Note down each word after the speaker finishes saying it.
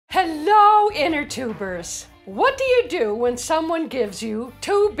inner tubers. What do you do when someone gives you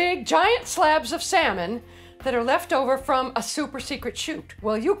 2 big giant slabs of salmon that are left over from a super secret shoot?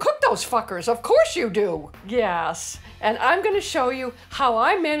 Well, you cook those fuckers, of course you do. Yes, and I'm gonna show you how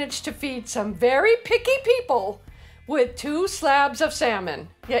I managed to feed some very picky people with 2 slabs of salmon.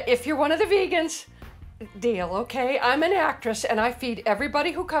 Yeah, if you're one of the vegans, deal, okay? I'm an actress and I feed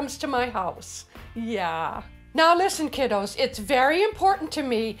everybody who comes to my house. Yeah. Now listen, kiddos, it's very important to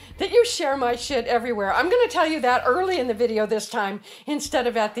me that you share my shit everywhere. I'm going to tell you that early in the video this time instead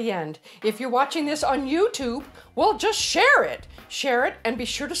of at the end. If you're watching this on YouTube, well, just share it. Share it and be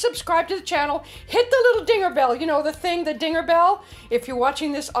sure to subscribe to the channel. Hit the little dinger bell, you know the thing, the dinger bell? If you're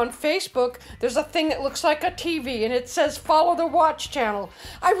watching this on Facebook, there's a thing that looks like a TV and it says follow the watch channel.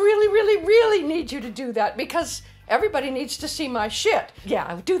 I really need you to do that because everybody needs to see my shit.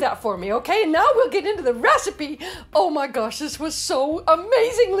 Yeah, do that for me, okay? And now we'll get into the recipe. Oh my gosh, this was so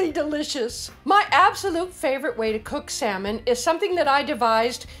amazingly delicious. My absolute favorite way to cook salmon is something that I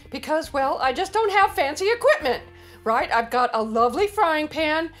devised because, well, I just don't have fancy equipment, right? I've got a lovely frying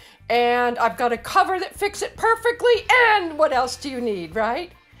pan and I've got a cover that fits it perfectly, and what else do you need,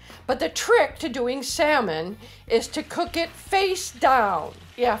 right? But the trick to doing salmon is to cook it face down.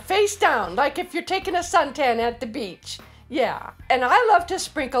 Yeah, face down, like if you're taking a suntan at the beach. Yeah, and I love to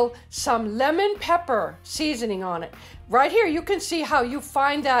sprinkle some lemon pepper seasoning on it. Right here, you can see how you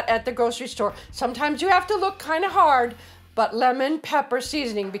find that at the grocery store. Sometimes you have to look kind of hard, but lemon pepper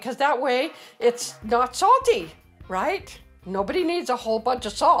seasoning, because that way it's not salty, right? Nobody needs a whole bunch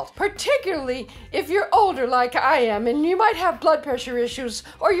of salt, particularly if you're older like I am and you might have blood pressure issues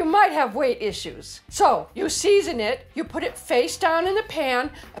or you might have weight issues. So you season it, you put it face down in the pan,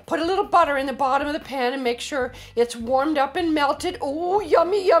 put a little butter in the bottom of the pan and make sure it's warmed up and melted. Oh,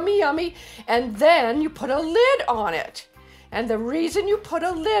 yummy, yummy, yummy. And then you put a lid on it. And the reason you put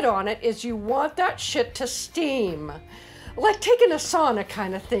a lid on it is you want that shit to steam. Like taking a sauna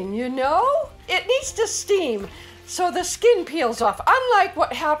kind of thing, you know? It needs to steam so the skin peels off. Unlike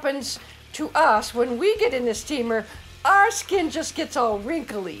what happens to us when we get in the steamer, our skin just gets all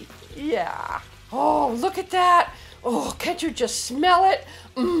wrinkly. Yeah. Oh, look at that. Oh, can't you just smell it?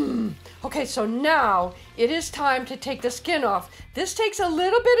 Mmm. Okay, so now it is time to take the skin off. This takes a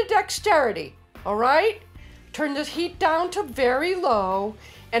little bit of dexterity, all right? Turn the heat down to very low,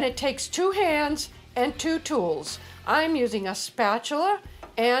 and it takes 2 hands and 2 tools. I'm using a spatula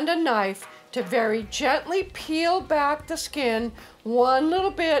and a knife to very gently peel back the skin one little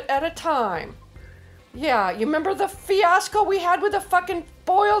bit at a time. Yeah, you remember the fiasco we had with the fucking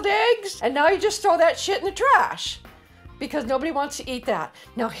boiled eggs? And now you just throw that shit in the trash because nobody wants to eat that.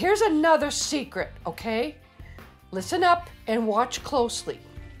 Now here's another secret, okay? Listen up and watch closely.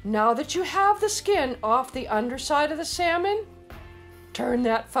 Now that you have the skin off the underside of the salmon, turn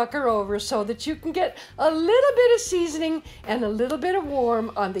that fucker over so that you can get a little bit of seasoning and a little bit of warm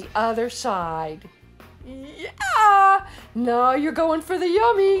on the other side. Yeah! Now you're going for the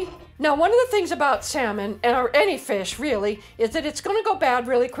yummy. Now, one of the things about salmon, or any fish really, is that it's going to go bad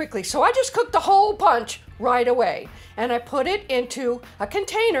really quickly. So I just cooked the whole bunch right away. And I put it into a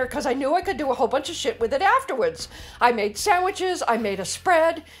container because I knew I could do a whole bunch of shit with it afterwards. I made sandwiches, I made a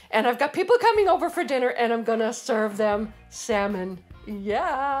spread, and I've got people coming over for dinner and I'm going to serve them salmon.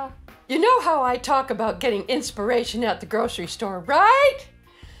 Yeah. You know how I talk about getting inspiration at the grocery store, right?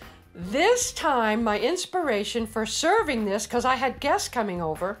 This time, my inspiration for serving this, because I had guests coming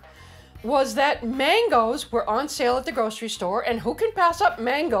over, was that mangoes were on sale at the grocery store, and who can pass up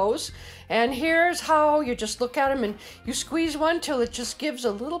mangoes? And here's how: you just look at them and you squeeze one till it just gives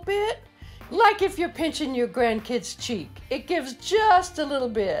a little bit. Like if you're pinching your grandkid's cheek. It gives just a little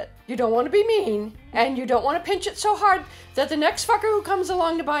bit. You don't want to be mean, and you don't want to pinch it so hard that the next fucker who comes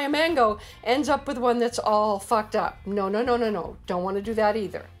along to buy a mango ends up with one that's all fucked up. No. Don't want to do that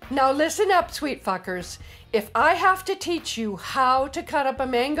either. Now listen up, sweet fuckers. If I have to teach you how to cut up a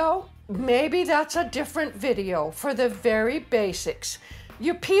mango, maybe that's a different video for the very basics.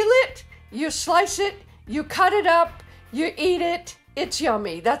 You peel it, you slice it, you cut it up, you eat it. It's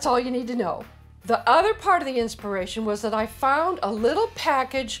yummy. That's all you need to know. The other part of the inspiration was that I found a little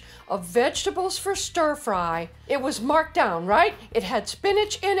package of vegetables for stir fry. It was marked down, right? It had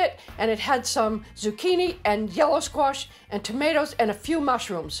spinach in it, and it had some zucchini and yellow squash and tomatoes and a few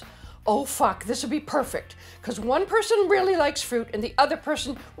mushrooms. Oh fuck, this would be perfect, because one person really likes fruit and the other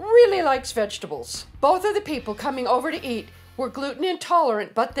person really likes vegetables. Both of the people coming over to eat were gluten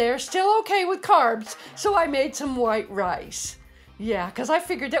intolerant, but they're still okay with carbs, so I made some white rice. Yeah, because I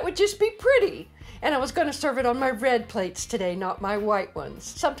figured that would just be pretty. And I was going to serve it on my red plates today, not my white ones.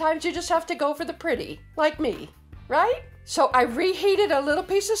 Sometimes you just have to go for the pretty, like me, right? So I reheated a little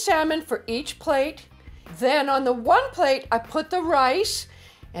piece of salmon for each plate. Then on the one plate, I put the rice,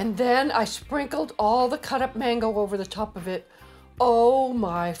 and then I sprinkled all the cut up mango over the top of it. Oh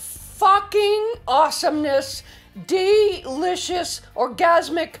my fucking awesomeness, delicious,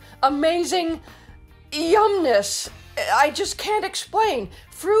 orgasmic, amazing yumness. I just can't explain.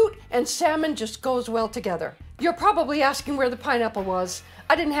 Fruit and salmon just goes well together. You're probably asking where the pineapple was.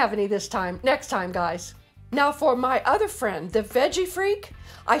 I didn't have any this time. Next time, guys. Now for my other friend, the veggie freak,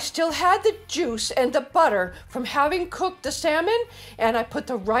 I still had the juice and the butter from having cooked the salmon, and I put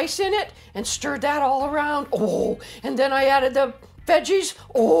the rice in it and stirred that all around. Oh, and then I added the veggies.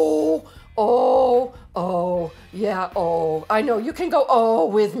 Oh, yeah, oh. I know, you can go oh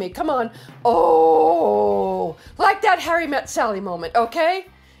with me. Come on. Oh, like that Harry Met Sally moment, okay?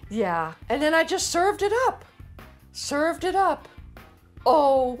 Yeah, and then I just served it up. Served it up.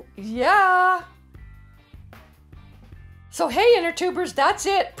 Oh, yeah. So hey, inner tubers, that's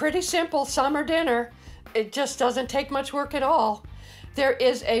it. Pretty simple summer dinner. It just doesn't take much work at all. There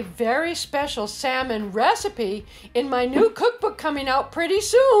is a very special salmon recipe in my new cookbook coming out pretty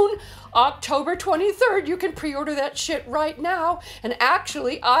soon, October 23rd. You can pre-order that shit right now. And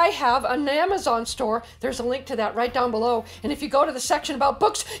actually, I have an Amazon store. There's a link to that right down below. And if you go to the section about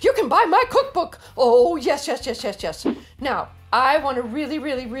books, you can buy my cookbook. Oh, yes, yes, yes, yes, yes. Now, I want to really,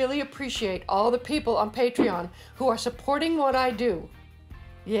 really, really appreciate all the people on Patreon who are supporting what I do.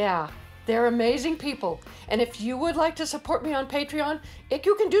 Yeah. They're amazing people. And if you would like to support me on Patreon,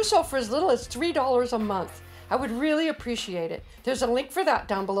 you can do so for as little as $3 a month. I would really appreciate it. There's a link for that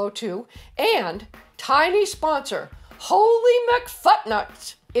down below too. And tiny sponsor, Holy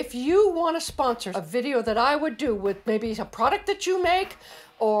McFutnuts. If you want to sponsor a video that I would do with maybe a product that you make,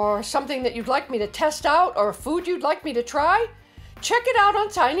 or something that you'd like me to test out, or a food you'd like me to try, check it out on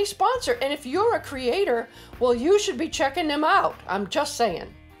Tiny Sponsor. And if you're a creator, well, you should be checking them out. I'm just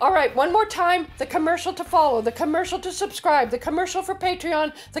saying. All right, one more time, the commercial to follow, the commercial to subscribe, the commercial for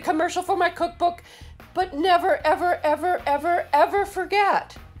Patreon, the commercial for my cookbook. But never, ever, ever, ever, ever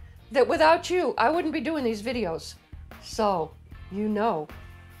forget that without you, I wouldn't be doing these videos. So, you know,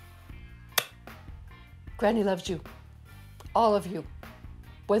 Granny loves you. All of you.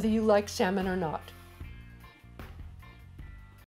 Whether you like salmon or not.